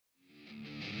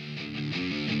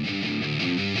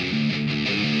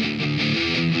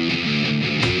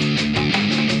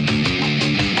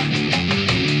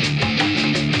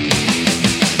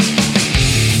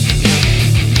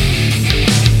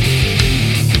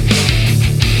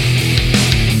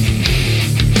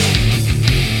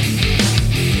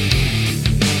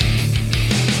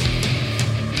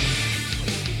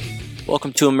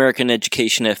to American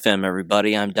Education FM,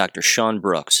 everybody. I'm Dr. Sean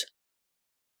Brooks.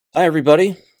 Hi,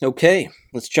 everybody. Okay,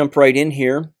 let's jump right in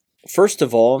here. First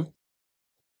of all,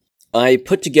 I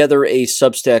put together a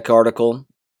Substack article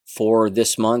for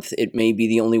this month. It may be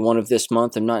the only one of this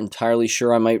month. I'm not entirely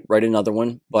sure. I might write another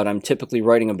one, but I'm typically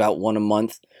writing about one a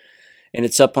month. And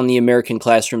it's up on the American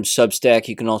Classroom Substack.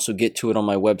 You can also get to it on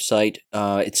my website.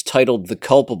 It's titled The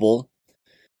Culpable,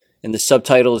 and the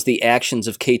subtitle is The Actions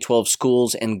of K-12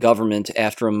 Schools and Government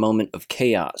After a Moment of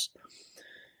Chaos.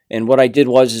 And what I did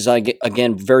was I,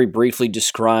 again, very briefly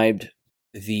described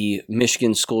the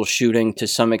Michigan school shooting to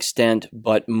some extent,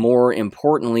 but more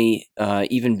importantly,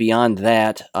 even beyond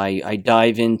that, I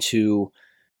dive into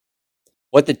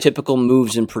what the typical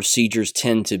moves and procedures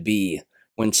tend to be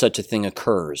when such a thing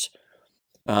occurs.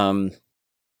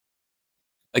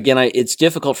 Again, it's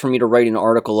difficult for me to write an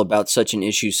article about such an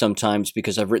issue sometimes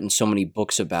because I've written so many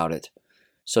books about it.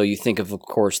 So you think of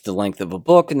course, the length of a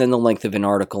book and then the length of an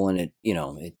article, and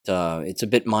it's a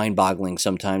bit mind-boggling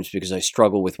sometimes because I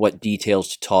struggle with what details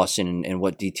to toss in and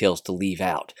what details to leave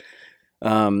out.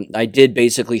 I did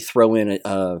basically throw in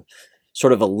a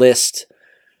sort of a list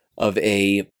of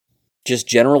a just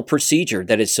general procedure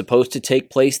that is supposed to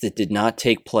take place that did not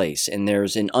take place. And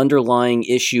there's an underlying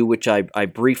issue, which I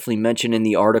briefly mentioned in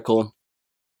the article,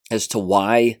 as to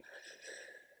why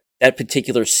that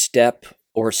particular step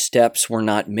or steps were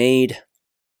not made.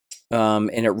 And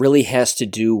it really has to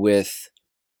do with,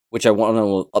 which I want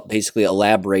to basically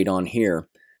elaborate on here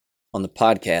on the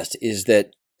podcast, is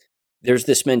that there's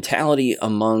this mentality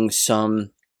among some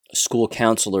school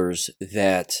counselors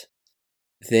that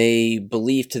they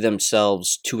believe to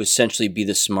themselves to essentially be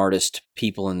the smartest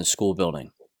people in the school building.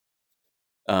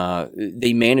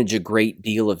 They manage a great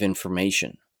deal of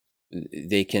information.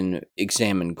 They can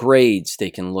examine grades.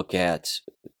 They can look at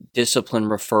discipline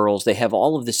referrals. They have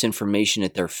all of this information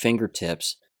at their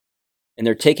fingertips, and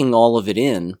they're taking all of it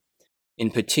in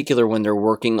particular when they're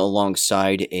working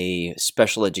alongside a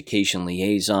special education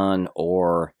liaison,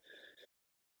 or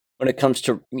when it comes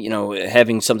to,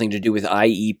 having something to do with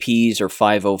IEPs or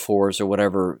 504s or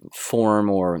whatever form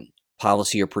or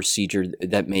policy or procedure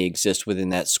that may exist within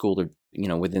that school or,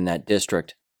 within that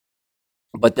district.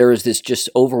 But there is this just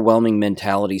overwhelming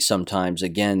mentality sometimes,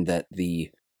 again, that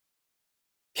the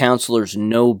counselors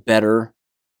know better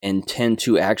and tend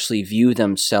to actually view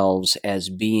themselves as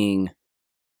being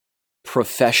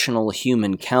professional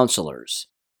human counselors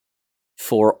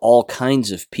for all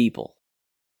kinds of people.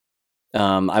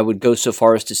 I would go so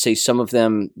far as to say some of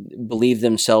them believe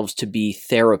themselves to be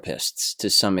therapists to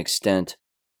some extent.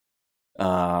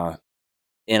 And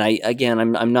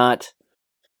I'm not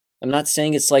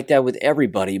saying it's like that with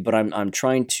everybody, but I'm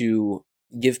trying to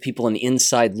give people an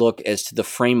inside look as to the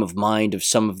frame of mind of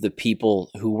some of the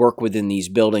people who work within these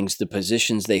buildings, the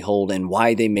positions they hold, and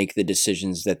why they make the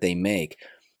decisions that they make.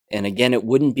 And again, it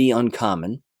wouldn't be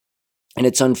uncommon, and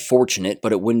it's unfortunate,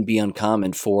 but it wouldn't be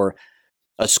uncommon for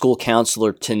a school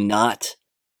counselor to not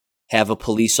have a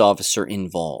police officer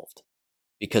involved.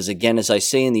 Because again, as I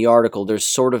say in the article, there's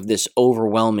sort of this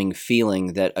overwhelming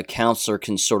feeling that a counselor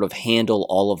can sort of handle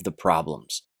all of the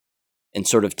problems and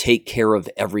sort of take care of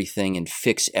everything and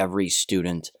fix every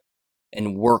student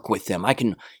and work with them. I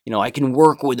can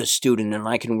work with a student and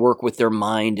I can work with their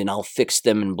mind and I'll fix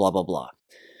them and blah, blah,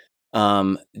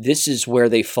 blah. This is where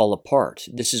they fall apart.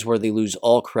 This is where they lose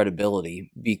all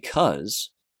credibility, because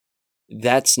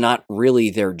that's not really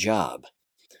their job.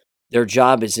 Their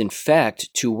job is, in fact,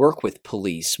 to work with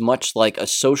police, much like a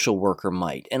social worker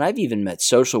might. And I've even met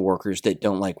social workers that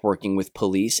don't like working with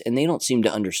police, and they don't seem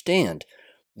to understand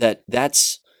that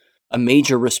that's a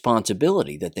major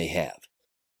responsibility that they have.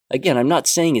 Again, I'm not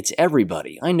saying it's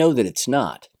everybody. I know that it's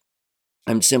not.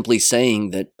 I'm simply saying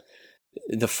that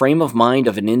the frame of mind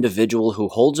of an individual who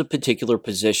holds a particular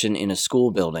position in a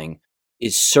school building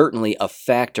is certainly a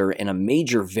factor and a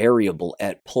major variable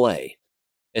at play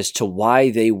as to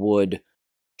why they would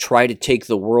try to take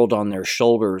the world on their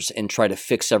shoulders and try to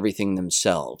fix everything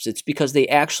themselves. It's because they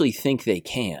actually think they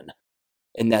can,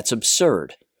 and that's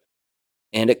absurd.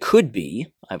 And it could be,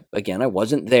 I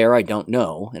wasn't there, I don't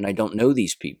know, and I don't know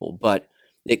these people, but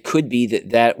it could be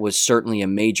that was certainly a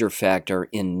major factor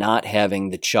in not having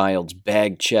the child's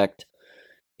bag checked,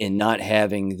 in not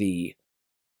having the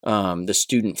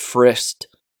student frisked,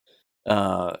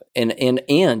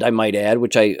 and I might add,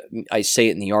 which I say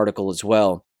it in the article as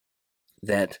well,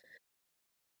 that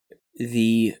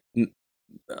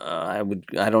I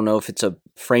don't know if it's a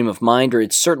frame of mind or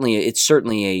it's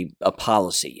certainly a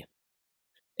policy,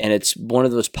 and it's one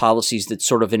of those policies that's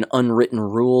sort of an unwritten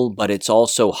rule, but it's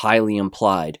also highly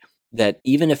implied. that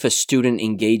even if a student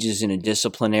engages in a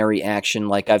disciplinary action,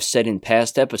 like I've said in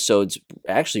past episodes,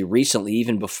 actually recently,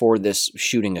 even before this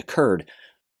shooting occurred,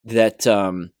 that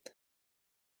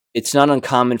it's not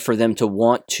uncommon for them to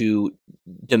want to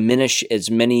diminish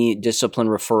as many discipline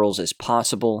referrals as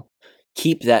possible,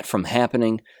 keep that from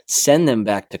happening, send them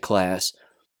back to class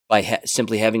by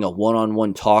simply having a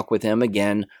one-on-one talk with them,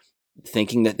 again,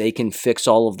 thinking that they can fix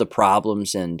all of the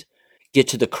problems and get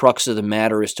to the crux of the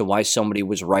matter as to why somebody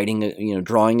was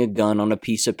drawing a gun on a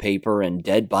piece of paper and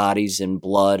dead bodies and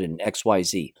blood and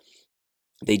XYZ.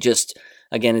 They just,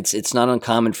 again, it's not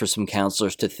uncommon for some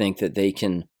counselors to think that they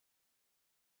can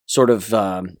sort of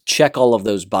check all of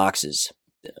those boxes,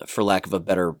 for lack of a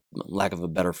better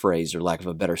phrase or lack of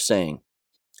a better saying.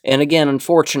 And again,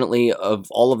 unfortunately, of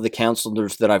all of the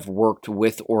counselors that I've worked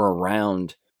with or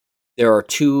around, there are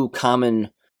two common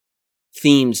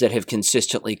themes that have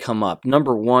consistently come up.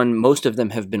 Number one, most of them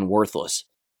have been worthless.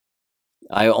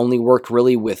 I only worked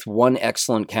really with one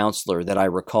excellent counselor that I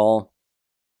recall.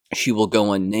 She will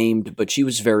go unnamed, but she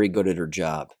was very good at her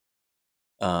job.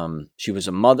 She was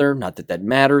a mother, not that that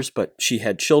matters, but she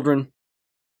had children.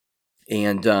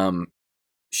 And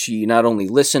she not only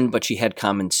listened, but she had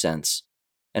common sense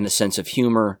and a sense of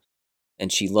humor. And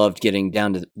she loved getting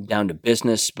down to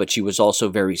business, but she was also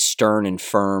very stern and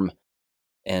firm.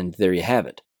 And there you have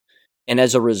it. And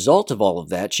as a result of all of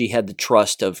that, she had the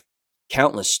trust of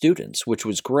countless students, which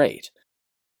was great.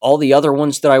 All the other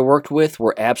ones that I worked with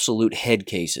were absolute head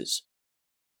cases.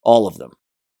 All of them.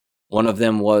 One of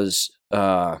them was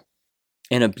an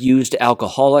abused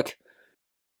alcoholic.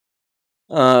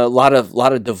 A lot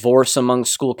of divorce among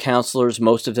school counselors.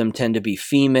 Most of them tend to be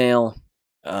female.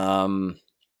 I'm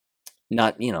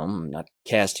not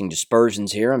casting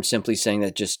dispersions here. I'm simply saying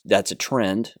that that's a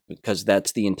trend, because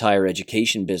that's the entire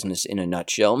education business in a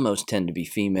nutshell. Most tend to be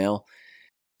female.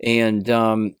 And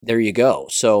there you go.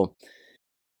 So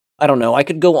I don't know. I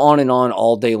could go on and on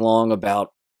all day long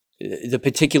about the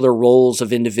particular roles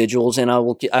of individuals, and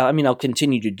I'll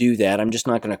continue to do that. I'm just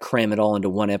not going to cram it all into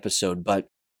one episode, but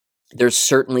there's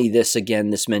certainly this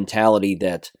mentality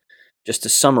that, just to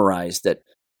summarize, that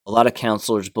a lot of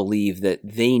counselors believe that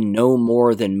they know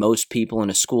more than most people in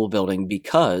a school building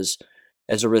because,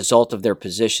 as a result of their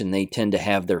position, they tend to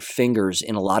have their fingers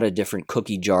in a lot of different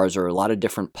cookie jars or a lot of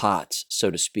different pots, so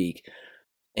to speak.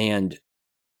 And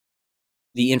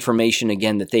the information,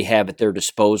 again, that they have at their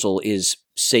disposal is,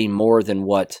 say, more than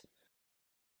what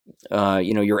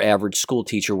your average school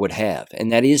teacher would have.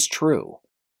 And that is true.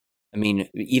 I mean,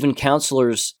 even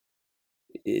counselors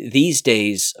these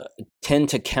days tend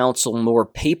to counsel more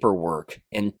paperwork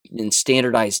and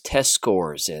standardized test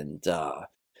scores and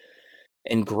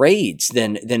grades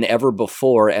than ever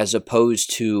before, as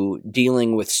opposed to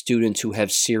dealing with students who have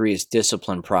serious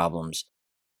discipline problems.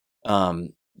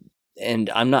 And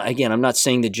I'm not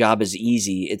saying the job is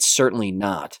easy. It's certainly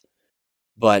not.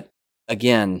 But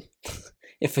again,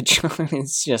 if a child,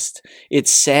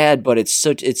 it's sad, but it's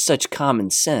such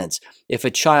common sense. If a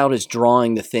child is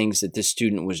drawing the things that this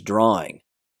student was drawing,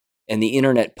 and the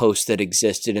internet posts that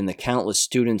existed and the countless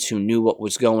students who knew what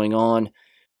was going on,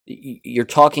 you're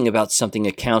talking about something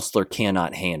a counselor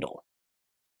cannot handle.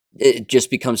 It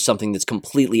just becomes something that's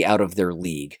completely out of their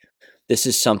league. This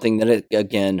is something that,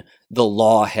 again, the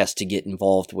law has to get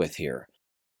involved with here.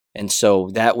 And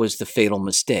so that was the fatal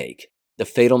mistake. The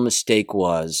fatal mistake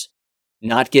was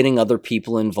not getting other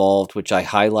people involved, which I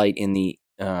highlight in the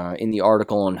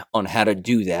article on how to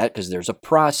do that, because there's a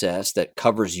process that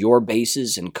covers your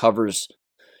bases and covers,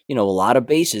 a lot of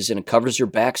bases, and it covers your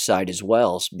backside as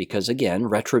well. Because again,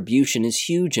 retribution is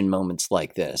huge in moments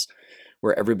like this,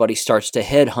 where everybody starts to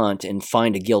headhunt and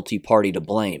find a guilty party to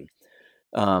blame.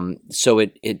 So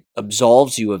it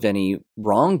absolves you of any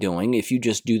wrongdoing if you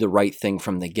just do the right thing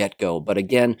from the get-go. But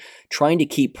again, trying to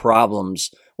keep problems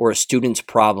or a student's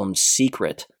problems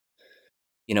secret,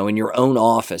 in your own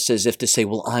office, as if to say,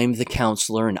 well, I'm the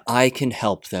counselor and I can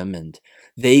help them and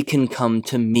they can come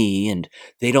to me and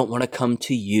they don't want to come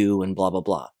to you and blah, blah,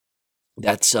 blah.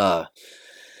 That's a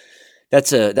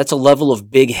level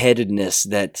of big-headedness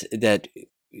that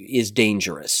is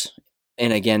dangerous.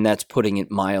 And again, that's putting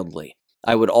it mildly.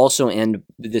 I would also end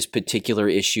this particular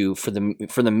issue for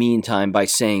the meantime by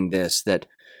saying this, that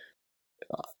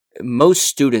most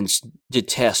students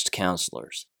detest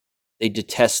counselors. They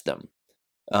detest them.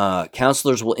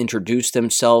 Counselors will introduce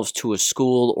themselves to a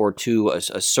school or to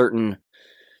a certain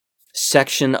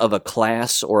section of a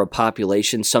class or a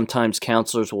population. Sometimes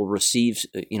counselors will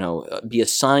be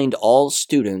assigned all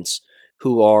students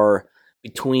who are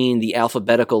between the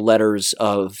alphabetical letters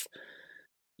of,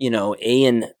 A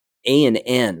and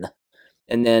N.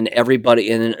 and then everybody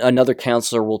and another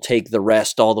counselor will take the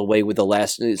rest all the way with the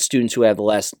last students who have the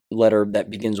last letter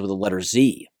that begins with the letter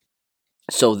Z.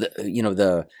 So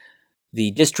the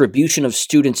distribution of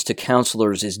students to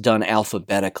counselors is done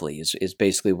alphabetically is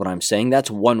basically what I'm saying. That's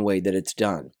one way that it's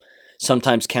done.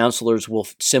 Sometimes counselors will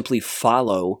simply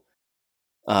follow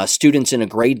students in a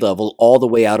grade level all the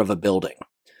way out of a building.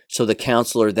 So the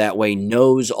counselor that way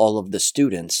knows all of the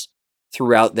students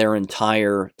throughout their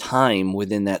entire time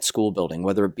within that school building,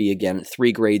 whether it be, again,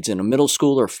 3 grades in a middle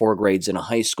school or 4 grades in a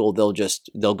high school.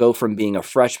 They'll go from being a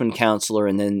freshman counselor,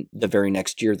 and then the very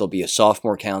next year they'll be a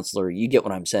sophomore counselor. You get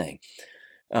what I'm saying.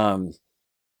 That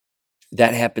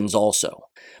happens also.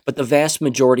 But the vast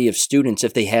majority of students,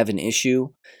 if they have an issue,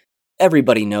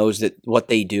 everybody knows that what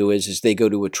they do is they go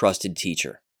to a trusted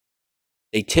teacher.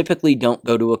 They typically don't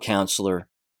go to a counselor.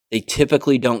 They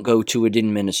typically don't go to an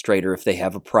administrator if they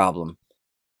have a problem.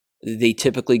 They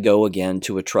typically go, again,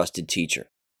 to a trusted teacher.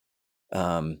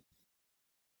 And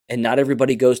not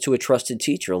everybody goes to a trusted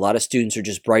teacher. A lot of students are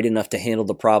just bright enough to handle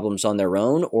the problems on their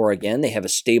own, or again, they have a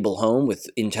stable home with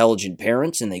intelligent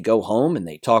parents, and they go home and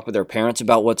they talk with their parents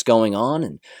about what's going on,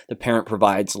 and the parent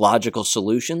provides logical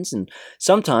solutions. And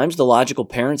sometimes the logical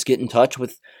parents get in touch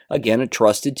with, again, a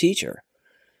trusted teacher.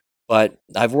 But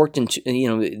I've worked in,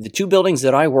 the 2 buildings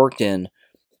that I worked in,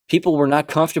 people were not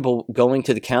comfortable going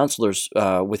to the counselors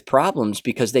with problems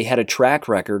because they had a track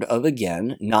record of,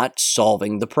 again, not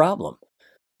solving the problem,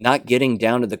 not getting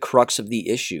down to the crux of the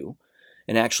issue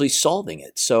and actually solving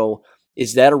it. So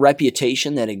is that a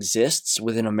reputation that exists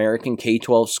within American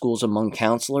K-12 schools among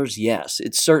counselors? Yes,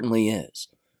 it certainly is.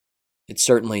 It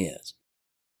certainly is.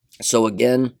 So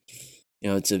again,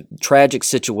 it's a tragic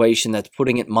situation, that's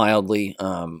putting it mildly.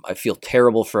 I feel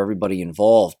terrible for everybody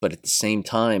involved, but at the same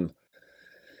time,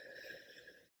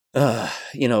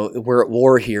 we're at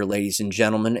war here, ladies and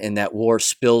gentlemen, and that war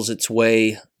spills its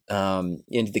way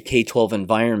into the K-12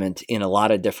 environment in a lot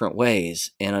of different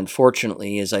ways. And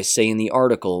unfortunately, as I say in the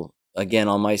article, again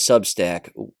on my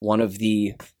Substack, one of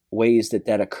the ways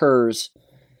that occurs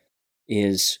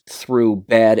is through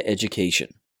bad education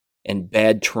and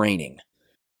bad training.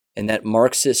 And that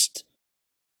Marxist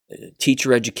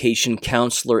teacher education,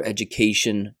 counselor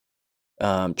education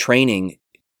training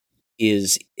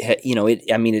is,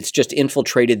 it's just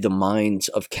infiltrated the minds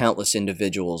of countless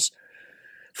individuals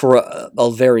for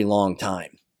a very long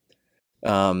time.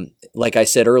 Like I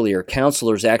said earlier,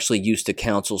 counselors actually used to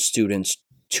counsel students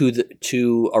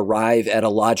to arrive at a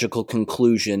logical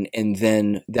conclusion, and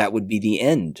then that would be the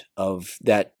end of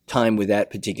that time with that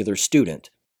particular student.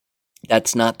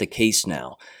 That's not the case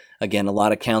now. Again, a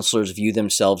lot of counselors view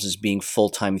themselves as being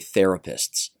full-time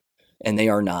therapists, and they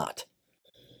are not.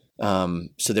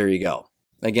 So there you go.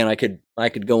 Again, I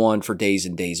could go on for days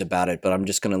and days about it, but I'm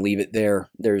just going to leave it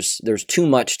there. There's too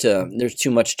much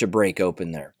to break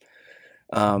open there.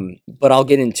 But I'll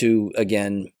get into,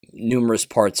 again, numerous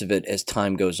parts of it as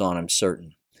time goes on, I'm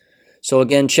certain. So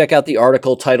again, check out the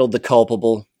article titled "The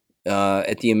Culpable"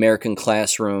 at the American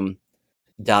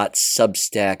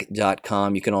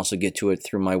Classroom.substack.com. You can also get to it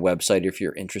through my website if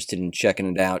you're interested in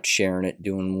checking it out, sharing it,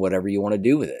 doing whatever you want to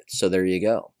do with it. So there you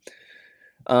go.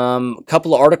 A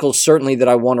couple of articles certainly that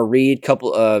I want to read.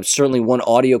 Certainly one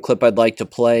audio clip I'd like to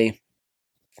play.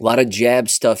 A lot of jab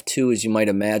stuff too, as you might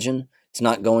imagine. It's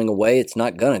not going away. It's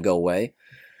not going to go away.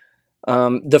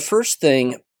 The first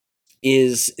thing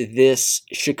is this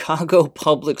Chicago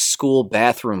public school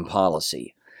bathroom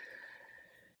policy.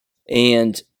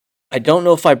 And I don't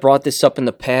know if I brought this up in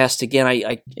the past. Again,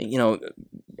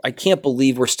 I can't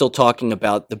believe we're still talking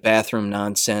about the bathroom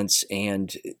nonsense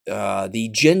and the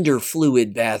gender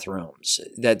fluid bathrooms.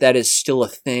 That is still a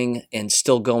thing and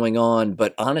still going on.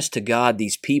 But honest to God,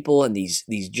 these people and these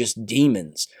just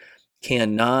demons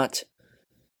cannot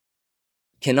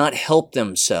help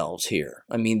themselves here.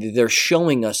 I mean, they're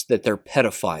showing us that they're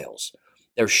pedophiles.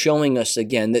 They're showing us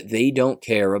again that they don't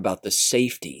care about the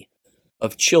safety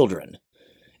of children.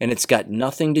 And it's got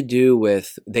nothing to do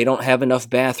with they don't have enough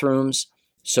bathrooms,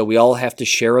 so we all have to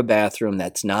share a bathroom.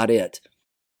 That's not it.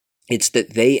 It's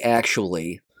that they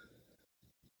actually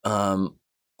are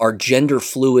gender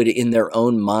fluid in their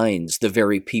own minds, the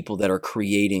very people that are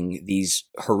creating these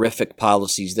horrific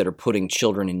policies that are putting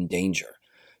children in danger.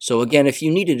 So again, if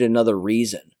you needed another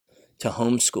reason to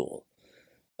homeschool,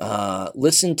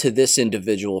 listen to this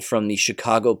individual from the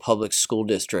Chicago Public School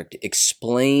District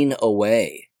explain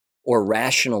away or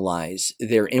rationalize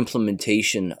their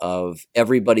implementation of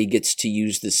everybody gets to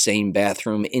use the same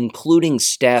bathroom, including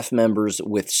staff members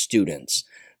with students.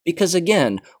 Because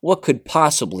again, what could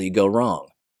possibly go wrong?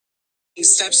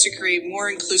 Steps to create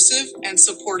more inclusive and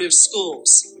supportive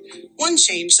schools. One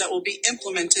change that will be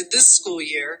implemented this school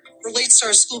year relates to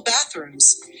our school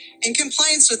bathrooms. In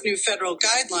compliance with new federal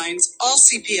guidelines, all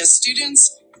CPS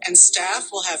students and staff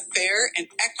will have fair and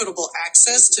equitable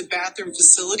access to bathroom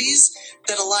facilities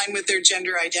that align with their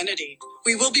gender identity.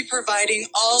 We will be providing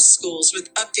all schools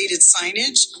with updated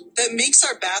signage that makes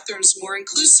our bathrooms more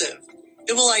inclusive.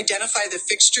 It will identify the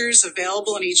fixtures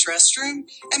available in each restroom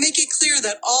and make it clear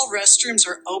that all restrooms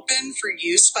are open for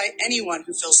use by anyone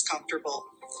who feels comfortable.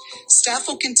 Staff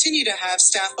will continue to have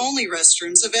staff-only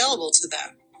restrooms available to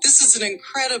them. This is an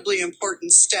incredibly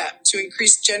important step to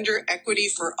increase gender equity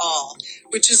for all,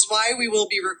 which is why we will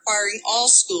be requiring all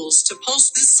schools to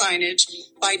post this signage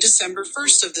by December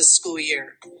 1st of this school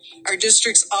year. Our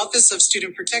district's Office of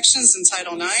Student Protections and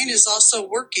Title IX is also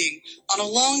working on a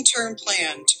long-term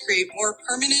plan to create more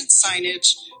permanent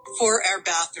signage for our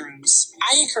bathrooms.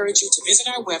 I encourage you to visit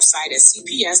our website at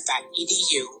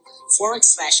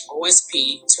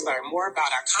cps.edu/OSP to learn more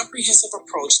about our comprehensive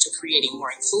approach to creating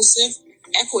more inclusive,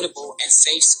 equitable, and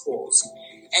safe schools.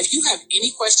 If you have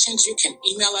any questions, you can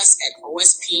email us at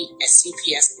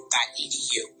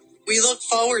osp@cps.edu. We look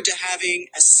forward to having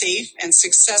a safe and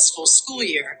successful school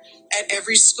year at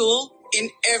every school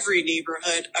in every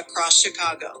neighborhood across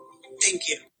Chicago. Thank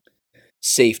you.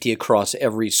 Safety across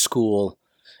every school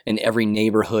in every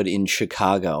neighborhood in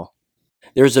Chicago.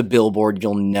 There's a billboard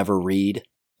you'll never read.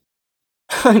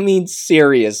 I mean,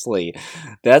 seriously,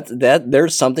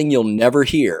 there's something you'll never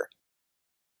hear.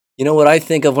 You know what I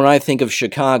think of when I think of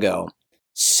Chicago?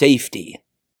 Safety.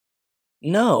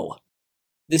 No,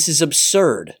 this is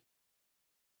absurd.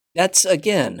 That's,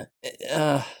 again,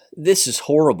 this is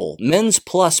horrible. Men's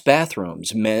plus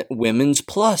bathrooms, women's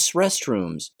plus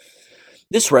restrooms.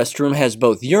 This restroom has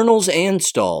both urinals and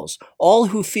stalls. All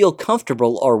who feel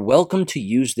comfortable are welcome to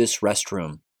use this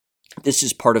restroom. This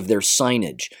is part of their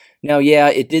signage. Now, yeah,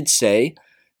 it did say,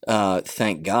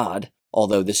 thank God,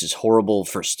 although this is horrible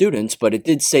for students, but it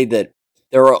did say that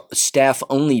there are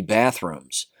staff-only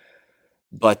bathrooms.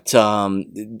 But their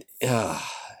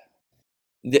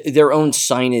own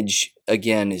signage,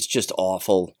 again, is just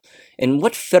awful. And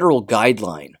what federal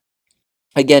guideline?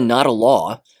 Again, not a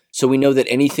law, so we know that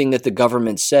anything that the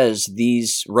government says,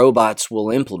 these robots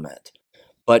will implement.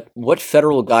 But what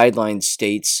federal guideline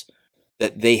states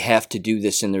that they have to do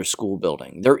this in their school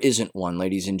building? There isn't one,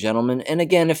 ladies and gentlemen. And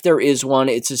again, if there is one,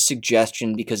 it's a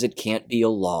suggestion because it can't be a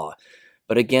law.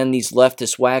 But again, these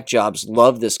leftist whack jobs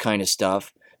love this kind of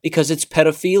stuff because it's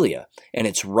pedophilia, and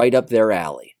it's right up their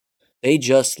alley. They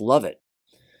just love it.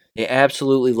 They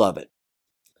absolutely love it.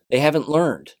 They haven't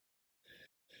learned.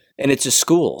 And it's a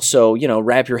school, so,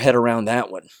 wrap your head around that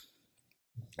one.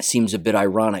 Seems a bit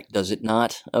ironic, does it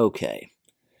not? Okay.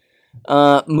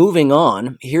 Moving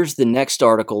on, here's the next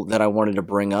article that I wanted to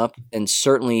bring up, and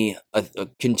certainly a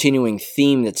continuing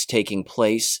theme that's taking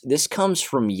place. This comes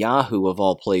from Yahoo, of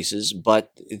all places,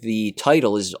 but the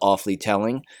title is awfully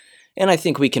telling, and I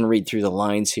think we can read through the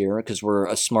lines here because we're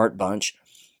a smart bunch.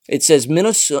 It says,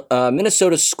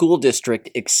 Minnesota School District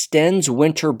extends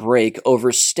winter break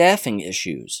over staffing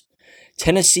issues.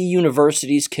 Tennessee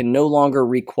universities can no longer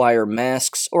require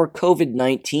masks or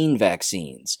COVID-19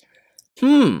 vaccines.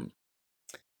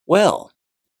 Well,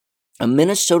 a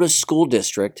Minnesota school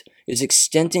district is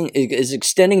extending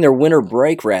their winter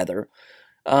break,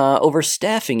 over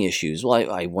staffing issues.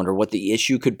 Well, I wonder what the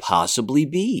issue could possibly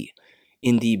be.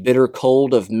 In the bitter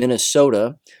cold of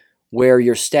Minnesota, where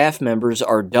your staff members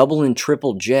are double and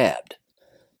triple jabbed.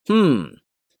 And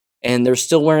they're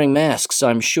still wearing masks,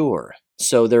 I'm sure.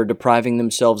 So they're depriving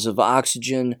themselves of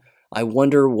oxygen. I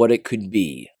wonder what it could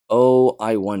be. Oh,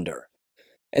 I wonder.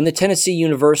 And the Tennessee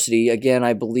University, again,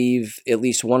 I believe at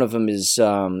least one of them is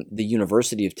the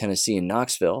University of Tennessee in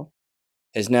Knoxville,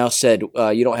 has now said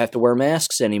you don't have to wear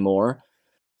masks anymore,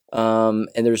 and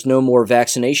there's no more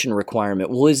vaccination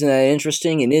requirement. Well, isn't that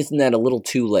interesting? And isn't that a little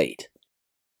too late?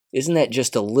 Isn't that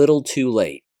just a little too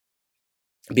late?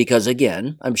 Because,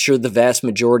 again, I'm sure the vast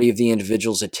majority of the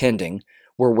individuals attending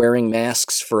were wearing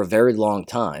masks for a very long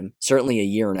time, certainly a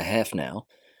year and a half now,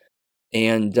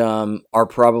 and are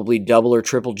probably double or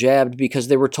triple jabbed because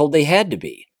they were told they had to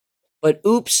be. But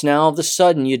oops, now all of a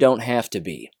sudden you don't have to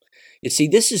be. You see,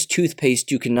 this is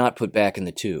toothpaste you cannot put back in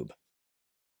the tube.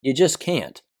 You just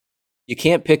can't. You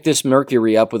can't pick this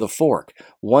mercury up with a fork.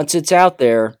 Once it's out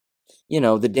there,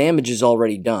 the damage is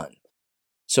already done.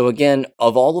 So again,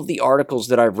 of all of the articles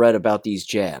that I've read about these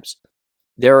jabs,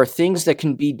 there are things that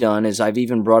can be done, as I've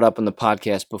even brought up on the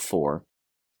podcast before,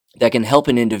 that can help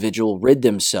an individual rid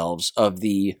themselves of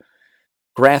the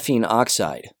graphene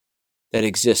oxide that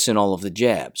exists in all of the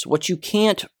jabs. What you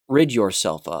can't rid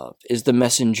yourself of is the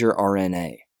messenger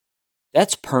RNA.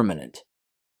 That's permanent.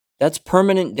 That's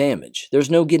permanent damage.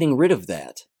 There's no getting rid of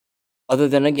that. Other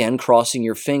than, again, crossing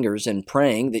your fingers and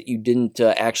praying that you didn't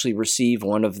actually receive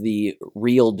one of the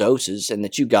real doses and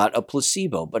that you got a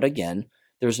placebo. But again,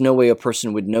 there's no way a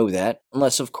person would know that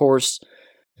unless, of course,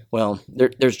 well,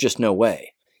 there's just no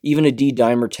way. Even a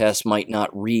D-dimer test might not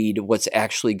read what's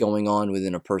actually going on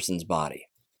within a person's body.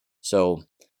 So,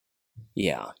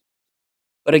 yeah.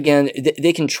 But again,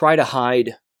 they can try to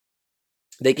hide.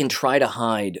 They can try to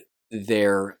hide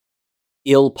their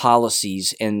ill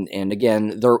policies, and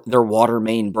again, their water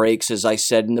main breaks, as I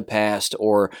said in the past,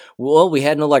 or, well, we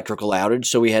had an electrical outage,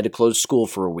 so we had to close school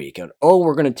for a week, and, oh,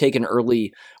 we're going to take an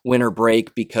early winter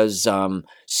break because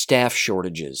staff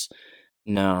shortages.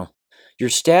 No, your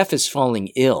staff is falling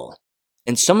ill,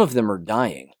 and some of them are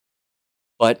dying.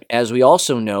 But as we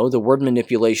also know, the word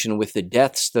manipulation with the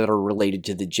deaths that are related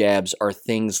to the jabs are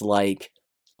things like,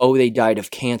 oh, they died of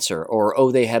cancer, or,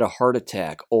 oh, they had a heart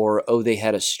attack, or, oh, they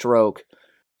had a stroke,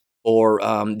 or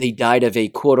they died of a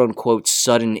quote-unquote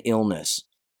sudden illness,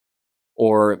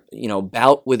 or,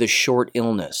 bout with a short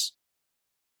illness.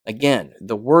 Again,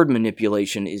 the word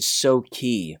manipulation is so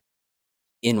key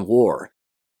in war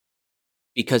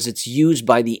because it's used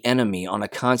by the enemy on a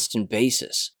constant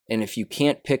basis. And if you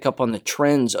can't pick up on the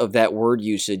trends of that word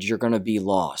usage, you're going to be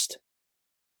lost.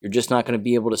 You're just not going to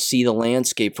be able to see the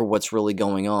landscape for what's really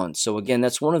going on. So again,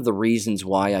 that's one of the reasons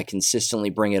why I consistently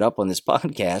bring it up on this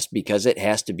podcast, because it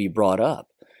has to be brought up.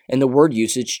 And the word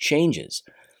usage changes.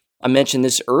 I mentioned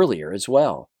this earlier as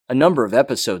well. A number of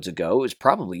episodes ago, it was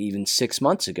probably even 6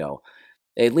 months ago.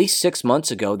 At least 6 months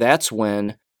ago, that's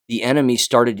when the enemy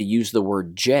started to use the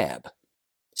word jab.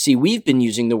 See, we've been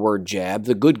using the word jab,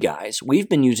 the good guys. We've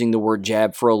been using the word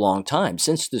jab for a long time,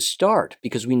 since the start,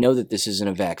 because we know that this isn't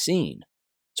a vaccine.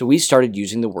 So we started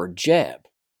using the word jab.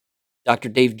 Dr.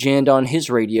 Dave Jand on his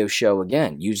radio show,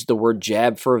 again, used the word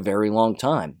jab for a very long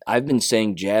time. I've been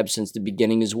saying jab since the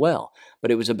beginning as well. But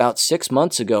it was about 6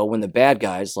 months ago when the bad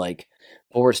guys like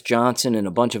Boris Johnson and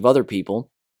a bunch of other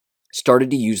people started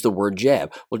to use the word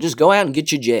jab. Well, just go out and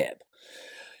get your jab.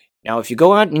 Now, if you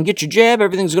go out and get your jab,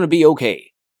 everything's going to be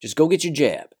okay. Just go get your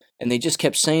jab. And they just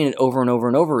kept saying it over and over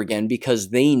and over again because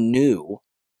they knew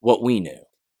what we knew.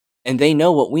 And they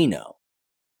know what we know.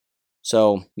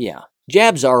 So, yeah,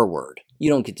 jab's our word.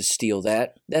 You don't get to steal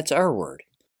that. That's our word.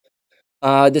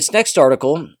 This next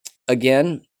article,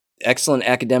 again, excellent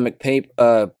academic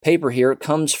paper here. It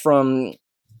comes from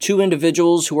two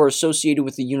individuals who are associated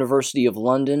with the University of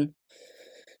London,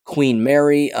 Queen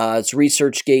Mary. It's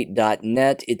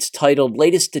researchgate.net. It's titled,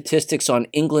 Latest Statistics on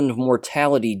England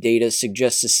Mortality Data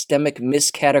Suggest Systemic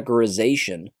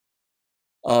Miscategorization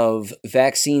of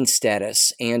Vaccine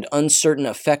Status and Uncertain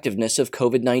Effectiveness of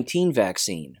COVID-19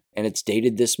 Vaccine. And it's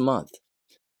dated this month.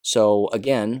 So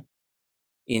again,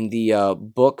 in the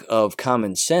Book of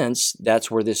Common Sense,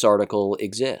 that's where this article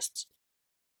exists.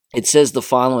 It says the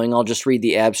following. I'll just read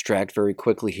the abstract very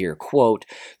quickly here. Quote,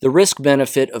 the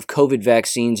risk-benefit of COVID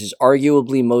vaccines is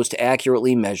arguably most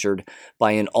accurately measured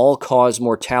by an all-cause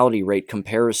mortality rate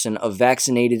comparison of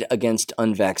vaccinated against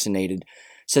unvaccinated,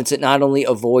 since it not only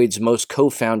avoids most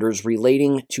co-founders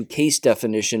relating to case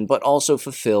definition, but also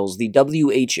fulfills the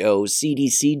WHO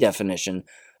CDC definition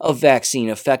of vaccine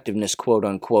effectiveness,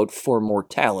 quote-unquote, for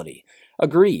mortality.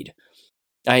 Agreed.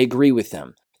 I agree with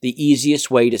them. The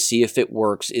easiest way to see if it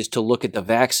works is to look at the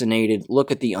vaccinated, look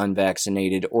at the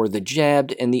unvaccinated, or the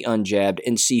jabbed and the unjabbed,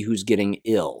 and see who's getting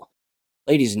ill.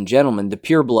 Ladies and gentlemen, the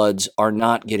purebloods are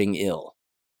not getting ill.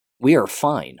 We are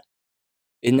fine.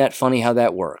 Isn't that funny how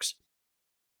that works?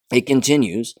 It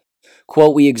continues,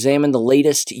 quote, we examined the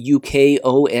latest UK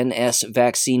ONS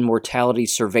vaccine mortality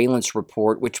surveillance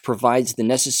report, which provides the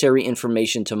necessary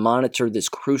information to monitor this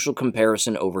crucial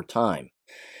comparison over time.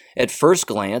 At first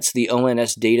glance, the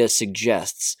ONS data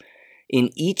suggests in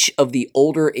each of the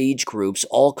older age groups,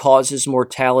 all-causes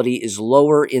mortality is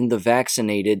lower in the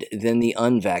vaccinated than the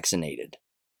unvaccinated.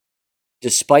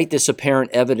 Despite this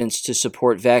apparent evidence to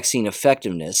support vaccine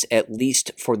effectiveness, at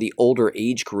least for the older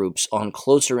age groups on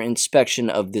closer inspection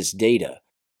of this data,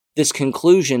 this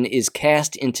conclusion is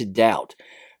cast into doubt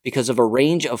because of a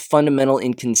range of fundamental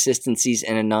inconsistencies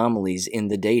and anomalies in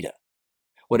the data.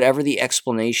 Whatever the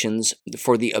explanations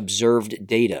for the observed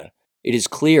data, it is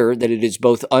clear that it is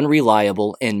both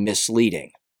unreliable and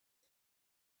misleading.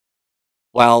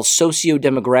 While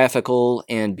socio-demographical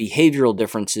and behavioral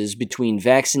differences between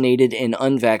vaccinated and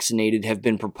unvaccinated have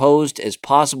been proposed as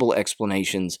possible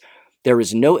explanations, there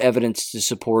is no evidence to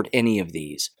support any of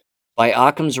these. By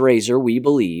Occam's razor, we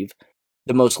believe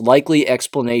the most likely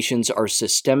explanations are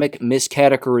systemic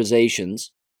miscategorizations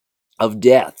of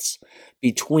deaths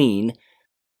between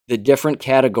the different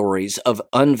categories of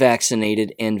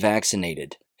unvaccinated and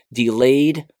vaccinated,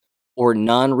 delayed or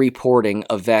non-reporting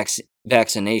of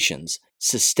vaccinations,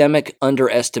 systemic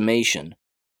underestimation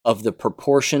of the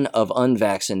proportion of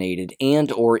unvaccinated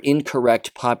and or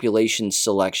incorrect population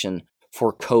selection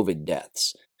for COVID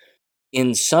deaths.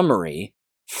 In summary,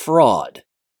 fraud.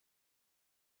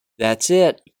 That's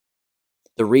it.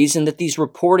 The reason that these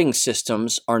reporting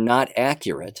systems are not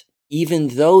accurate, even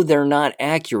though they're not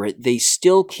accurate, they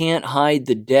still can't hide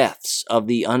the deaths of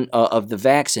the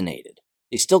vaccinated.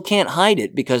 They still can't hide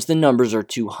it because the numbers are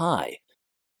too high.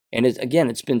 And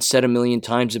it's been said a million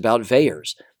times about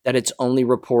VAERS that it's only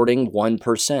reporting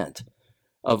 1%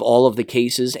 of all of the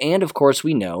cases. And of course,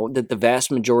 we know that the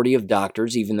vast majority of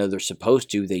doctors, even though they're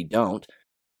supposed to, they don't,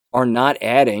 are not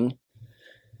adding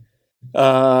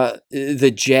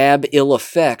the jab ill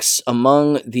effects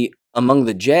among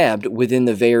the jabbed within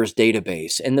the VAERS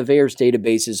database. And the VAERS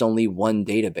database is only one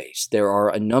database. There are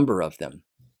a number of them.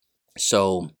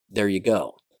 So there you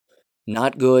go.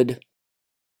 Not good.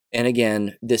 And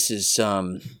again, this is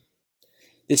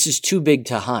too big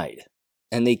to hide.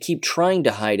 And they keep trying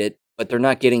to hide it, but they're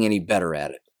not getting any better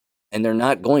at it. And they're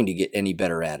not going to get any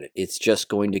better at it. It's just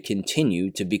going to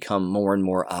continue to become more and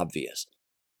more obvious.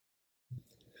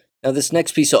 Now, this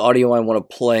next piece of audio I want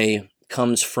to play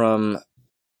comes from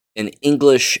an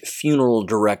English funeral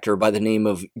director by the name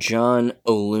of John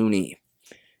O'Looney.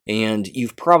 And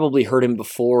you've probably heard him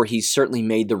before. He's certainly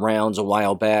made the rounds a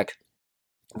while back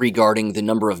regarding the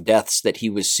number of deaths that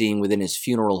he was seeing within his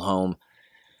funeral home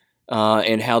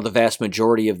and how the vast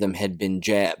majority of them had been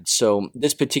jabbed. So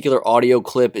this particular audio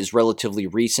clip is relatively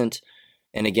recent.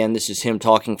 And again, this is him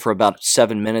talking for about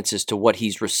 7 minutes as to what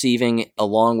he's receiving,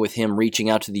 along with him reaching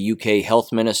out to the UK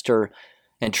health minister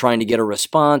and trying to get a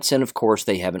response. And of course,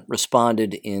 they haven't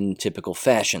responded in typical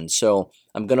fashion. So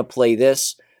I'm going to play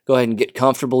this. Go ahead and get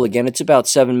comfortable. Again, it's about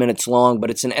 7 minutes long, but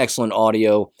it's an excellent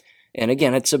audio. And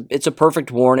again, it's a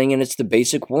perfect warning, and it's the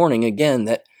basic warning, again,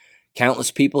 that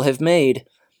countless people have made.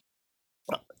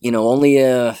 You know, only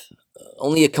a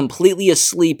completely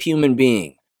asleep human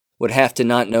being would have to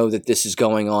not know that this is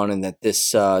going on and that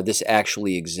this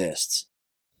actually exists.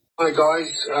 Hi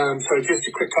guys, so just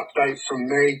a quick update from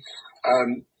me.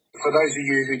 For those of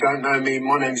you who don't know me,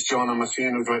 my name's John. I'm a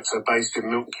funeral director based in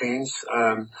Milton Keynes.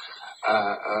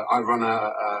 I run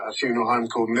a funeral home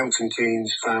called Milton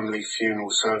Keynes Family Funeral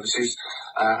Services,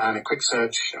 and a quick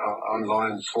search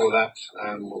online for that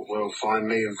will find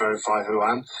me and verify who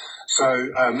I am. So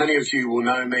many of you will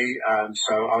know me,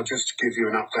 so I'll just give you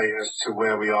an update as to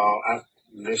where we are at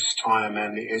this time,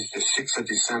 and it is the 6th of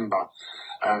December.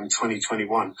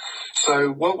 2021. So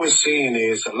what we're seeing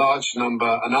is a large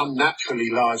number, an unnaturally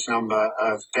large number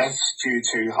of deaths due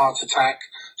to heart attack,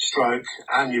 stroke,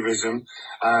 aneurysm,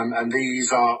 and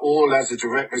these are all as a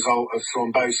direct result of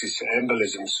thrombosis,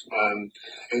 embolisms,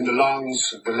 in the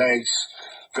lungs, the legs,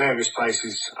 various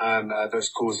places that's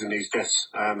causing these deaths.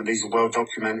 And these are well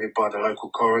documented by the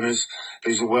local coroners.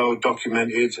 These are well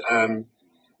documented,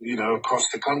 across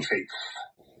the country.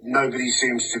 Nobody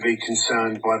seems to be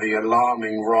concerned by the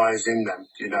alarming rise in them.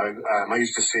 I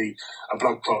used to see a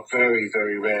blood clot very,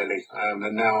 very rarely,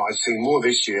 and now I see more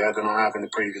this year than I have in the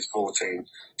previous 14,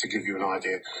 to give you an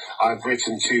idea. I've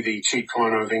written to the Chief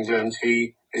Coroner of England.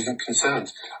 He isn't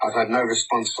concerned. I've had no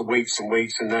response for weeks and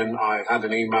weeks, and then I had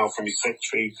an email from his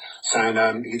secretary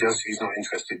saying he's not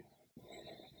interested.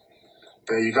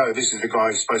 There you go. This is the guy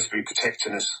who's supposed to be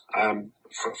protecting us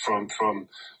from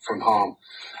harm.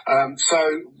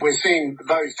 So we're seeing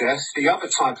those deaths. The other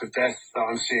type of death that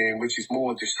I'm seeing, which is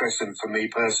more distressing for me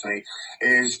personally,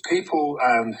 is people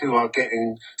who are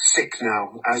getting sick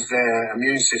now as their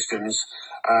immune systems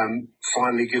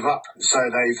finally give up. So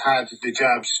they've had the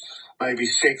jabs maybe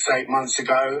 6-8 months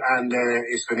ago, and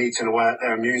it's been eating away at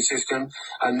their immune system,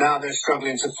 and now they're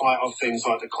struggling to fight off things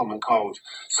like the common cold.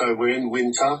 So we're in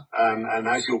winter, and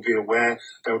as you'll be aware,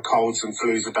 there are colds and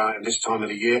flus about in this time of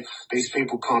the year. These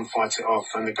people can't fight it off,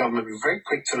 and the government was very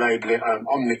quick to label it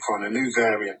Omicron, a new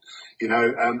variant,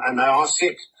 and they are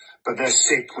sick, but they're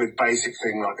sick with basic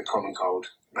things like the common cold.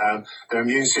 Their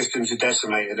immune systems are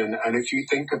decimated, and if you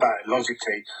think about it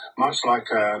logically, much like,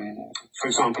 for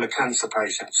example, a cancer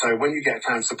patient. So when you get a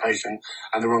cancer patient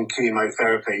and they're on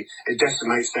chemotherapy, it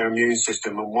decimates their immune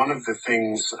system, and one of the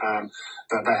things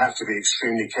that they have to be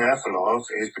extremely careful of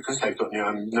is, because they've got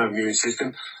no immune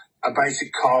system, a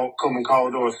basic common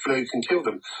cold or a flu can kill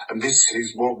them. And this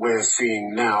is what we're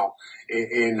seeing now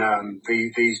in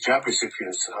these jab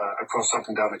recipients across up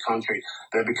and down the country.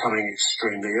 They're becoming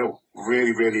extremely ill,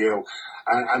 really, really ill.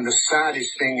 And the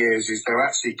saddest thing is they're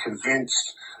actually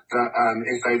convinced that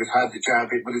if they'd have had the jab,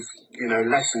 it would have,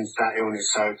 lessened that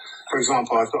illness. So, for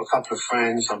example, I've got a couple of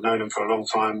friends. I've known them for a long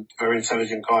time. Very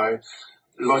intelligent guy,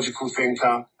 logical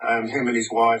thinker. Him and his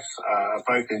wife have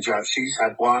both been jabbed. She's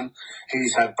had one.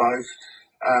 He's had both.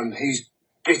 He's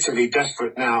bitterly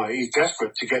desperate now. He's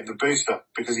desperate to get the booster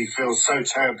because he feels so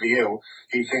terribly ill.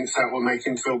 He thinks that will make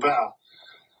him feel better.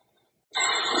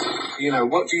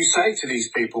 What do you say to these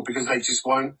people? Because they just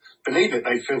won't believe it.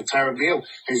 They feel terribly ill.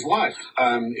 His wife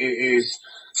is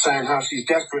saying how she's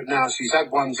desperate now. She's had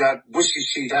one jab, wishes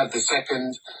she'd had the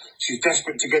second. She's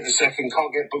desperate to get the second,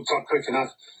 can't get booked up quick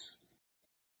enough.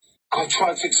 I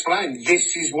tried to explain,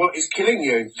 this is what is killing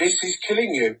you. This is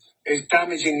killing you. It's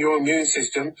damaging your immune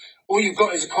system. All you've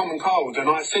got is a common cold. And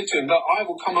I said to him, look, I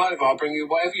will come over. I'll bring you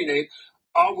whatever you need.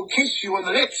 I will kiss you on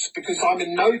the lips because I'm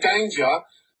in no danger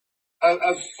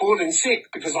of falling sick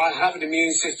because I have an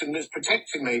immune system that's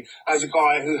protecting me as a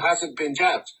guy who hasn't been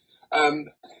jabbed.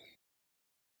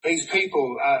 These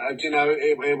people,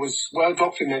 it was well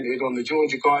documented on the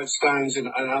Georgia Guidestones and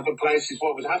other places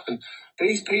what would happen.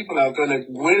 These people are going to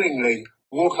willingly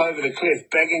walk over the cliff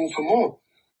begging for more.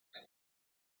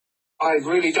 I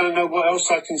really don't know what else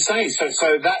I can say.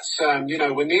 So that's,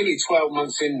 we're nearly 12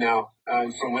 months in now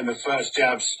from when the first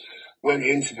jabs went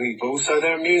into people. So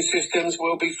their immune systems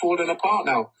will be falling apart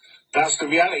now. That's the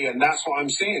reality, and that's what I'm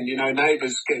seeing.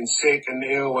 Neighbours getting sick and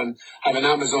ill and having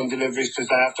Amazon deliveries because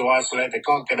they have to isolate. They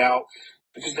can't get out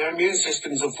because their immune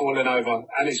systems are falling over,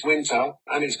 and it's winter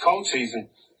and it's cold season,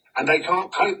 and they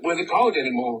can't cope with the cold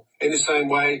anymore in the same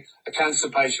way a cancer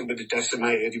patient with a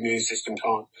decimated immune system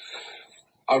can't.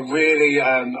 I really,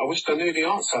 I wish I knew the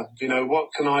answer.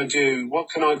 What can I do? What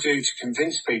can I do to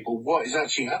convince people what is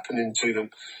actually happening to them?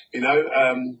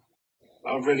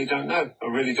 I really don't know,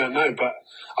 but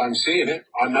I'm seeing it.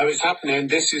 I know it's happening.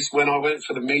 This is when I went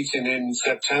for the meeting in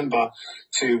September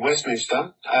to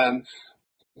Westminster.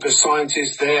 The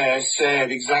scientists there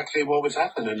said exactly what was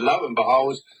happening. Lo and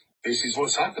behold, this is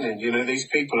what's happening. These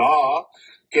people are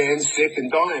getting sick and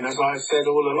dying, as I said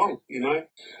all along,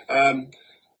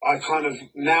 I kind of,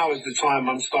 now is the time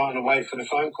I'm starting to wait for the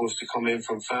phone calls to come in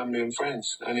from family and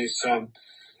friends. And it's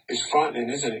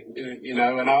frightening, isn't it?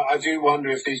 And I do wonder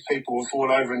if these people will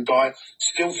fall over and die,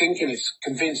 still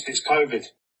convinced it's COVID,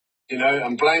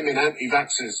 and blaming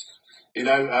anti-vaxxers, you're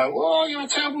a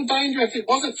terrible danger if it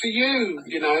wasn't for you,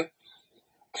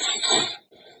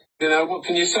 what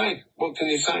can you say?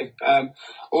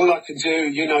 All I can do,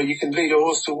 you can lead a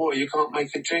horse to water, you can't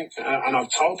make it drink. And I've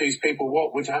told these people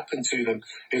what would happen to them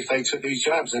if they took these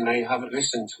jabs, and they haven't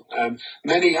listened.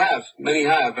 Many have.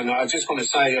 And I just want to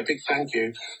say a big thank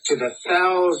you to the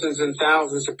thousands and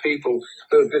thousands of people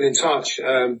who have been in touch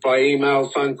by email,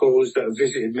 phone calls, that have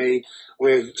visited me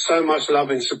with so much love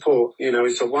and support.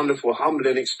 It's a wonderful,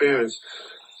 humbling experience.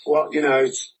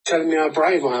 It's telling me how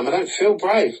brave I am. I don't feel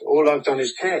brave. All I've done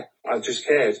is care. I've just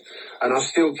cared, and I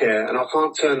still care, and I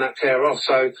can't turn that care off.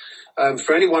 So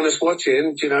for anyone that's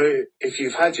watching, if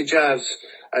you've had your jabs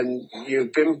and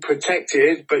you've been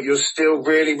protected, but you're still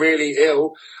really, really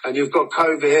ill, and you've got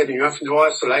COVID and you're having to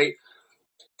isolate,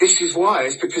 this is why.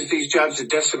 It's because these jabs are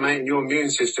decimating your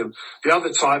immune system. The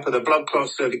other type are the blood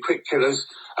clots, they're the quick killers,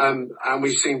 and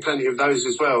we've seen plenty of those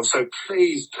as well. So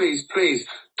please, please, please,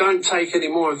 don't take any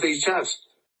more of these jabs.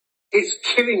 It's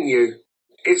killing you.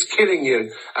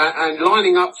 And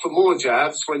lining up for more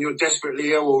jabs when you're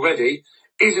desperately ill already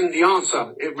isn't the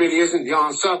answer. It really isn't the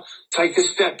answer. Take a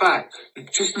step back.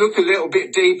 Just look a little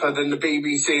bit deeper than the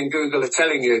BBC and Google are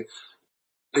telling you.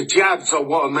 The jabs are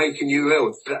what are making you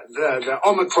ill. The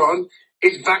Omicron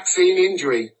is vaccine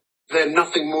injury. They're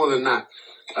nothing more than that.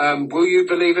 Will you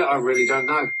believe it? I really don't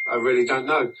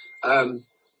know.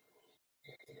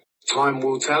 Time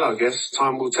will tell, I guess.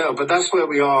 Time will tell. But that's where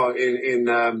we are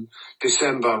in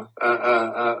December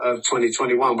of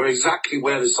 2021. We're exactly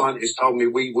where the scientists told me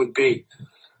we would be,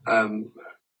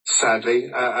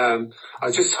 sadly. I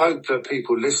just hope that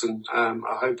people listen.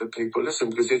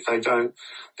 Because if they don't,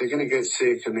 they're going to get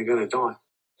sick and they're going to die.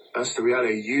 That's the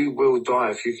reality. You will die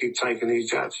if you keep taking these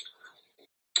jabs.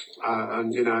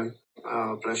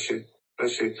 Bless you.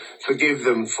 Forgive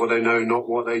them, for they know not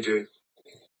what they do.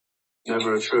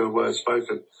 Never a truer word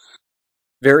spoken.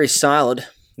 Very solid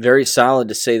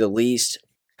to say the least.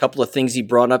 A couple of things he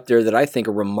brought up there that I think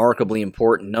are remarkably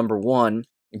important. Number one,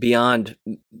 beyond,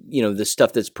 the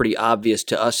stuff that's pretty obvious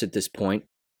to us at this point.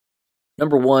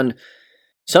 Number one,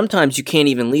 sometimes you can't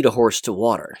even lead a horse to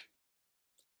water.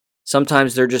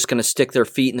 Sometimes they're just going to stick their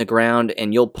feet in the ground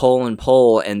and you'll pull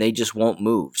and they just won't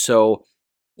move. So,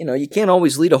 you can't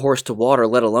always lead a horse to water,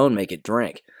 let alone make it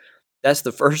drink. That's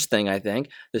the first thing, I think.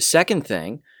 The second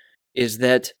thing is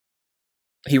that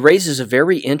he raises a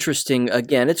very interesting,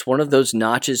 again, it's one of those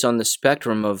notches on the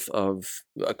spectrum of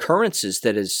occurrences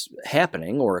that is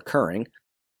happening or occurring.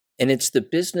 And it's the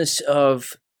business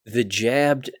of the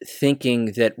jabbed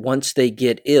thinking that once they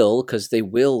get ill, because they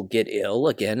will get ill,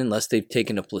 again, unless they've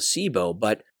taken a placebo,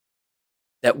 but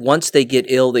that once they get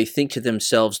ill, they think to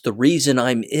themselves, the reason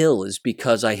I'm ill is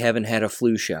because I haven't had a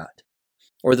flu shot.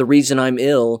 Or the reason I'm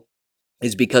ill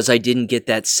is because I didn't get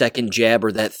that second jab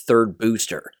or that third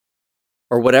booster.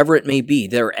 Or whatever it may be.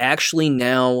 They're actually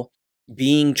now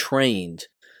being trained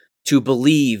to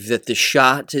believe that the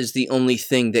shot is the only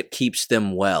thing that keeps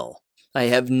them well. I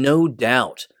have no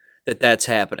doubt that that's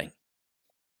happening.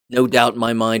 No doubt in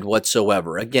my mind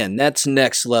whatsoever. Again, that's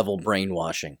next level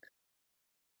brainwashing.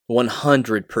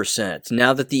 100%.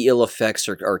 Now that the ill effects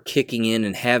are kicking in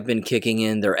and have been kicking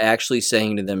in, they're actually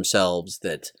saying to themselves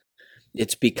that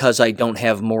it's because I don't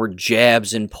have more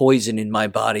jabs and poison in my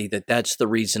body that's the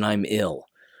reason I'm ill.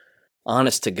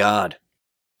 Honest to God.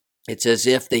 It's as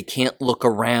if they can't look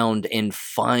around and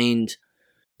find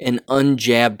an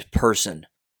unjabbed person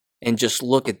and just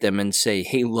look at them and say,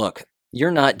 "Hey, look, you're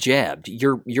not jabbed.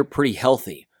 You're pretty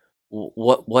healthy.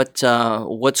 What's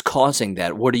causing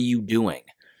that? What are you doing?"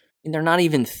 And they're not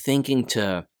even thinking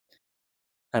to,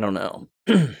 I don't know.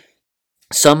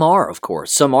 Some are, of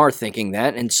course. Some are thinking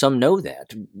that, and some know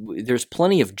that. There's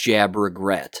plenty of jab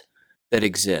regret that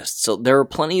exists. So there are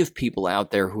plenty of people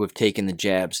out there who have taken the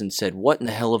jabs and said, what in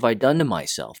the hell have I done to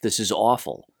myself? This is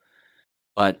awful.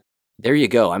 But there you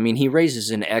go. I mean, he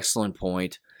raises an excellent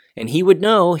point, and he would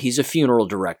know. He's a funeral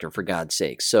director, for God's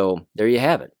sake. So there you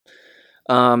have it.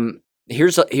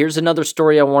 Here's another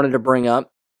story I wanted to bring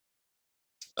up.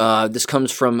 This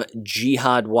comes from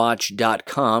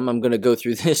jihadwatch.com. I'm going to go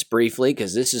through this briefly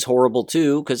because this is horrible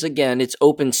too, because again, it's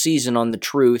open season on the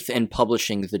truth and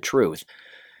publishing the truth,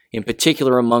 in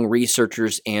particular among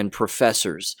researchers and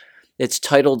professors. It's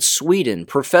titled, Sweden,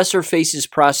 Professor Faces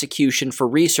Prosecution for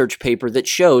Research Paper That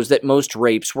Shows That Most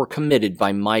Rapes Were Committed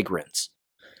by Migrants.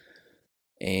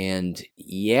 And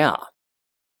yeah,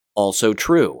 also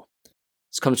true.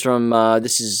 This comes from,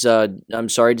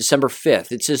 December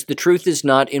 5th. It says, the truth is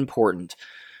not important.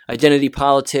 Identity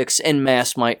politics and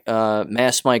mass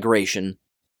migration.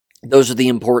 Those are the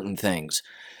important things.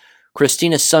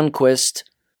 Christina Sundquist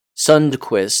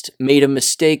made a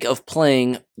mistake of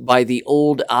playing by the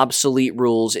old obsolete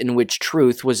rules in which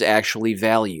truth was actually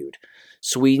valued.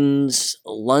 Sweden's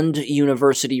Lund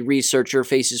University researcher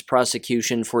faces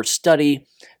prosecution for study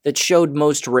that showed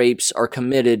most rapes are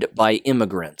committed by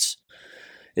immigrants.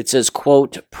 It says,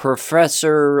 quote,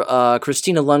 Professor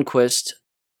Christina Lundquist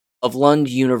of Lund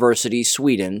University,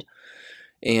 Sweden,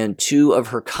 and two of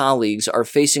her colleagues are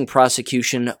facing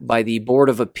prosecution by the Board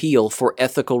of Appeal for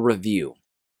Ethical Review,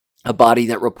 a body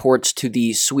that reports to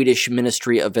the Swedish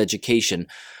Ministry of Education.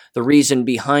 The reason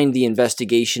behind the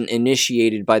investigation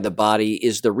initiated by the body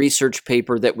is the research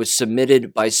paper that was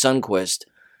submitted by Sundquist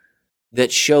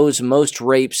that shows most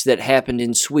rapes that happened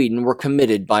in Sweden were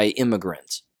committed by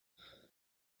immigrants.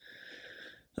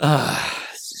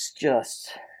 It's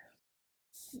just,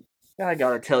 I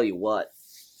gotta tell you what,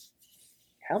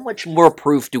 how much more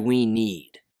proof do we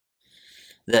need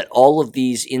that all of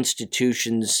these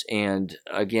institutions and,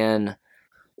 again,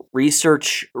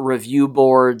 research review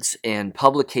boards and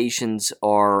publications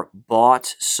are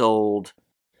bought, sold,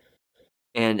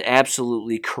 and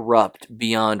absolutely corrupt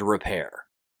beyond repair?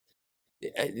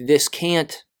 This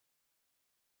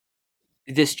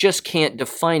just can't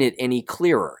define it any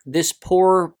clearer. This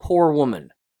poor woman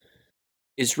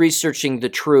is researching the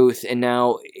truth and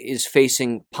now is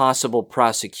facing possible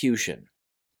prosecution.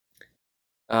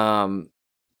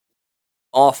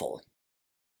 Awful.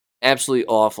 Absolutely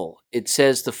awful. It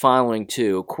says the following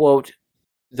too, quote,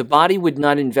 the body would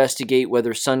not investigate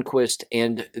whether Sundquist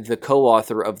and the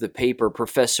co-author of the paper,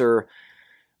 Professor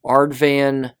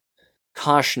Ardvan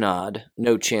Kashnad,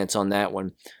 no chance on that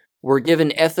one, were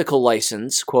given ethical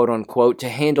license, quote unquote, to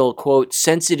handle, quote,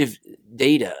 sensitive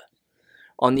data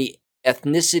on the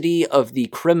ethnicity of the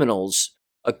criminals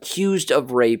accused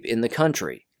of rape in the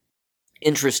country.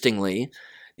 Interestingly,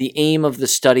 the aim of the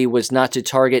study was not to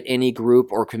target any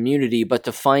group or community, but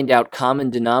to find out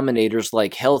common denominators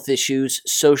like health issues,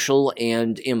 social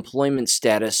and employment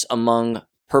status among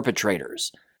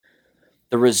perpetrators.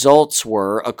 The results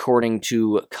were, according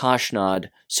to Kashnad,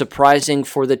 surprising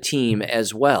for the team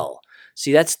as well.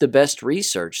 See, that's the best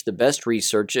research. The best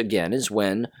research, again, is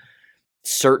when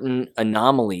certain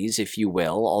anomalies, if you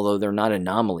will, although they're not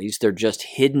anomalies, they're just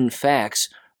hidden facts,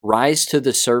 rise to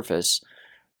the surface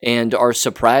and are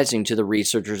surprising to the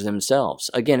researchers themselves.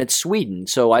 Again, it's Sweden,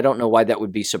 so I don't know why that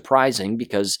would be surprising,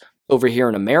 because over here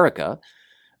in America,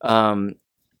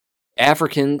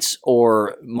 Africans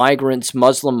or migrants,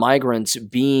 Muslim migrants,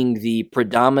 being the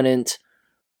predominant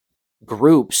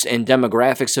groups and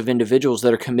demographics of individuals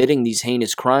that are committing these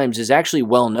heinous crimes is actually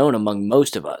well known among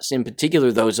most of us, in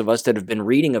particular those of us that have been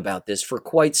reading about this for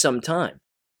quite some time.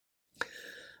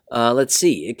 Let's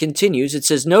see. It continues. It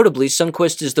says, notably,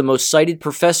 Sundquist is the most cited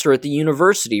professor at the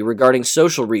university regarding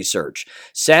social research.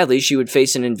 Sadly, she would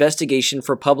face an investigation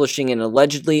for publishing an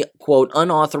allegedly, quote,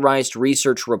 unauthorized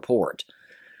research report.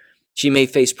 She may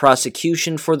face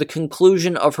prosecution for the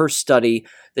conclusion of her study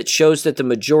that shows that the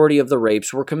majority of the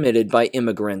rapes were committed by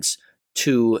immigrants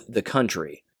to the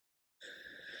country.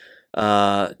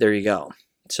 There you go.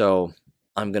 So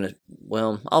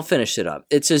I'll finish it up.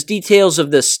 It says, details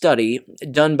of this study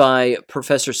done by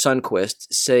Professor Sundquist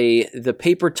say the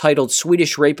paper titled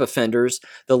Swedish Rape Offenders,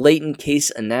 the Latent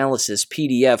Case Analysis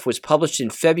PDF was published in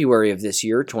February of this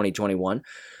year, 2021.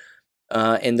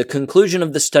 And the conclusion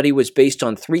of the study was based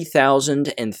on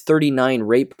 3,039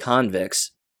 rape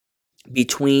convicts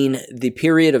between the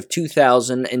period of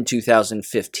 2000 and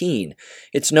 2015.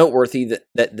 It's noteworthy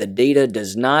that the data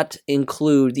does not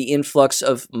include the influx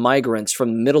of migrants from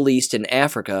the Middle East and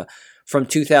Africa from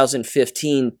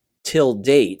 2015 till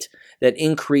date that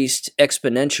increased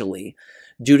exponentially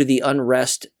due to the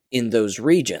unrest in those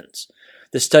regions.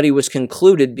 The study was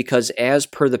concluded because, as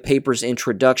per the paper's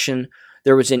introduction,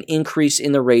 there was an increase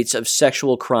in the rates of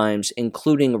sexual crimes,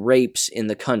 including rapes in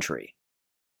the country.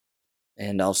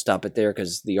 And I'll stop it there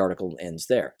because the article ends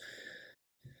there.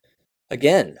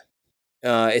 Again,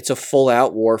 it's a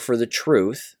full-out war for the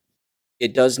truth.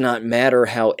 It does not matter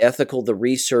how ethical the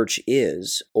research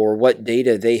is or what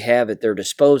data they have at their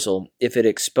disposal. If it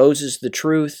exposes the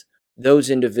truth, those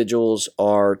individuals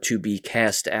are to be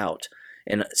cast out.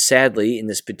 And sadly, in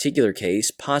this particular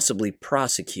case, possibly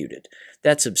prosecuted.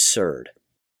 That's absurd.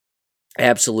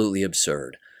 Absolutely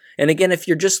absurd. And again, if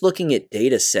you're just looking at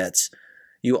data sets,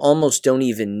 you almost don't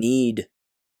even need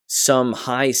some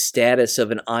high status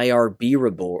of an IRB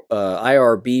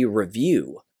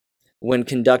review when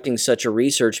conducting such a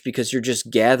research, because you're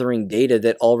just gathering data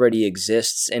that already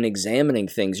exists and examining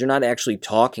things. You're not actually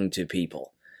talking to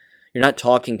people. You're not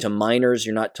talking to minors.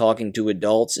 You're not talking to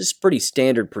adults. It's pretty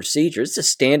standard procedure. It's a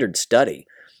standard study.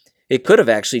 It could have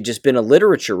actually just been a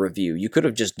literature review. You could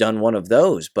have just done one of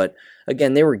those. But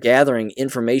again, they were gathering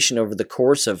information over the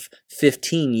course of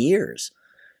 15 years.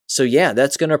 So yeah,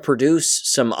 that's going to produce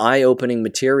some eye-opening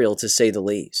material, to say the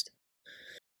least.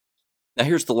 Now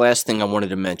here's the last thing I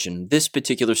wanted to mention. This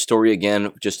particular story,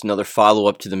 again, just another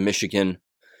follow-up to the Michigan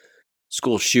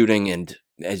school shooting. And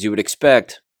as you would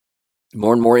expect,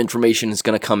 more and more information is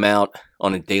going to come out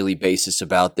on a daily basis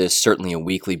about this, certainly a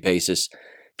weekly basis.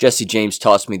 Jesse James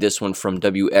tossed me this one from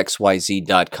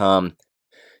WXYZ.com.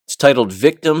 It's titled,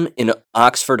 Victim in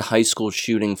Oxford High School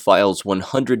Shooting Files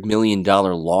 $100 Million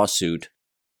Lawsuit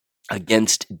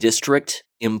Against District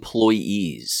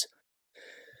Employees.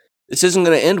 This isn't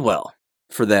going to end well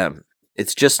for them.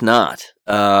 It's just not.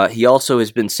 He also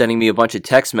has been sending me a bunch of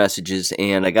text messages,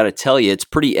 and I got to tell you, it's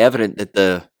pretty evident that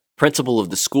the principal of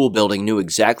the school building knew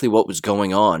exactly what was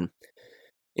going on,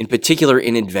 in particular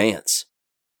in advance,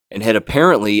 and had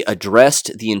apparently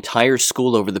addressed the entire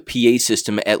school over the PA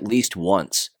system at least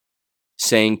once,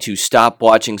 saying to stop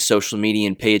watching social media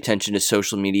and pay attention to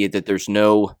social media, that there's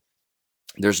no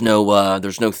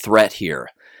threat here.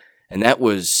 And that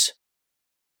was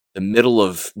the middle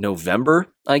of November,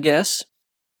 I guess.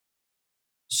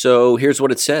 So here's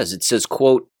what it says. It says,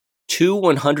 quote, 2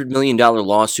 $100 million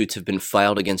lawsuits have been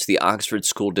filed against the Oxford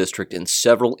School District and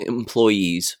several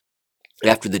employees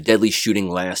after the deadly shooting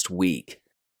last week.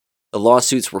 The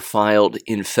lawsuits were filed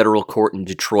in federal court in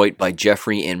Detroit by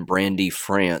Jeffrey and Brandy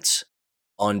France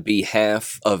on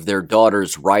behalf of their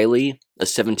daughters Riley, a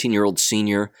 17-year-old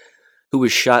senior who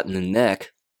was shot in the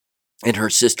neck, and her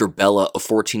sister Bella, a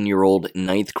 14-year-old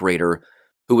ninth grader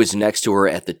who was next to her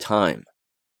at the time.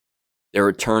 Their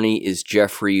attorney is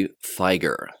Jeffrey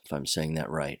Feiger, if I'm saying that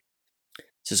right. It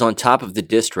says, on top of the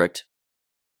district,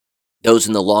 those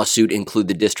in the lawsuit include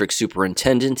the district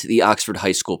superintendent, the Oxford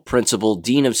High School principal,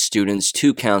 dean of students,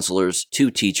 2 counselors,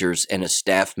 2 teachers, and a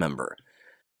staff member.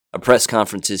 A press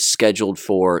conference is scheduled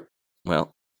for,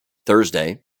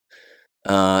 Thursday.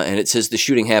 And it says the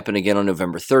shooting happened again on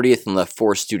November 30th and left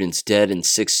 4 students dead and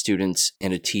 6 students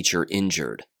and a teacher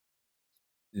injured.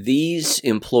 These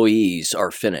employees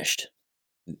are finished.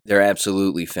 They're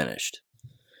absolutely finished.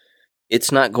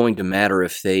 It's not going to matter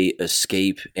if they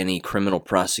escape any criminal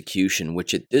prosecution,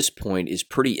 which at this point is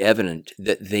pretty evident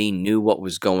that they knew what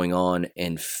was going on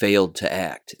and failed to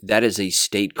act. That is a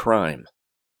state crime.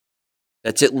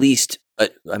 That's at least,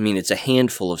 it's a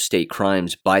handful of state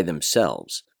crimes by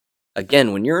themselves.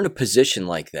 Again, when you're in a position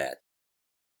like that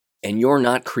and you're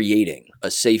not creating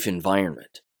a safe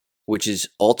environment, which is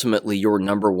ultimately your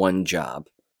number one job,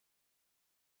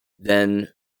 then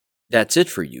that's it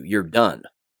for you. You're done.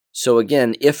 So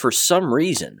again, if for some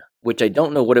reason, which I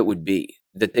don't know what it would be,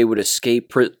 that they would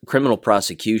escape criminal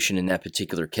prosecution in that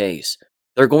particular case,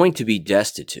 they're going to be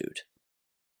destitute.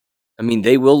 I mean,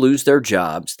 they will lose their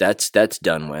jobs. That's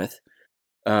done with.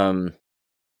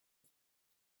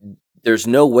 There's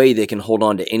no way they can hold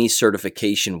on to any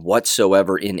certification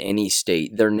whatsoever in any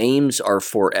state. Their names are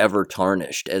forever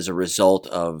tarnished as a result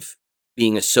of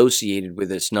being associated with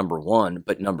this, number one,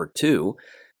 but number two,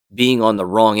 being on the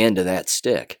wrong end of that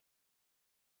stick.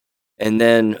 And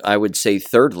then I would say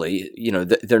thirdly,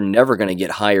 they're never going to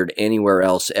get hired anywhere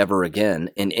else ever again.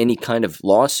 And any kind of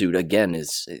lawsuit, again,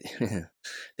 is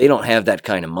they don't have that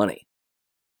kind of money.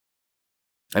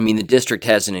 I mean, the district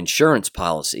has an insurance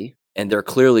policy, and they're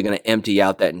clearly going to empty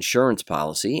out that insurance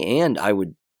policy. And I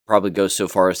would probably go so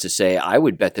far as to say, I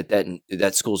would bet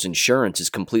that school's insurance is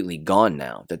completely gone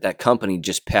now, that company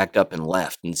just packed up and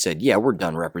left and said, yeah, we're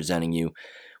done representing you.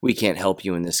 We can't help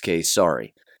you in this case.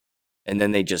 Sorry. And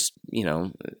then they just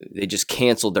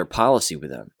canceled their policy with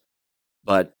them.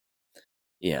 But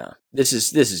yeah, this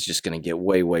is just going to get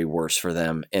way, way worse for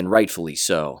them, and rightfully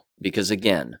so. Because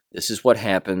again, this is what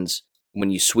happens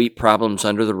when you sweep problems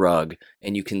under the rug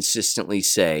and you consistently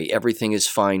say, everything is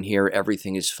fine here,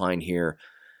 everything is fine here.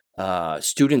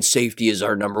 Student safety is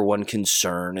our number one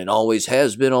concern and always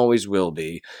has been, always will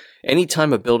be.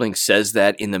 Anytime a building says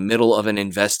that in the middle of an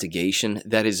investigation,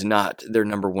 that is not their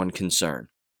number one concern.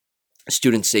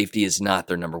 Student safety is not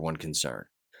their number one concern.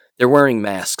 They're wearing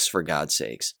masks, for God's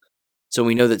sakes. So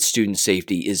we know that student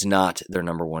safety is not their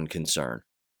number one concern.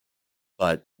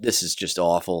 But this is just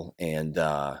awful, and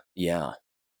yeah.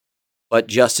 But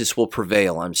justice will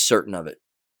prevail, I'm certain of it.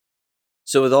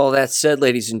 So with all that said,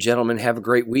 ladies and gentlemen, have a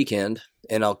great weekend,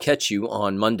 and I'll catch you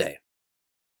on Monday.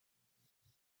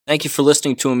 Thank you for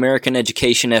listening to American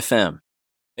Education FM.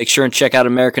 Make sure and check out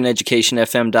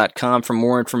AmericanEducationFM.com for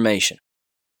more information.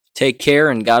 Take care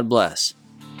and God bless.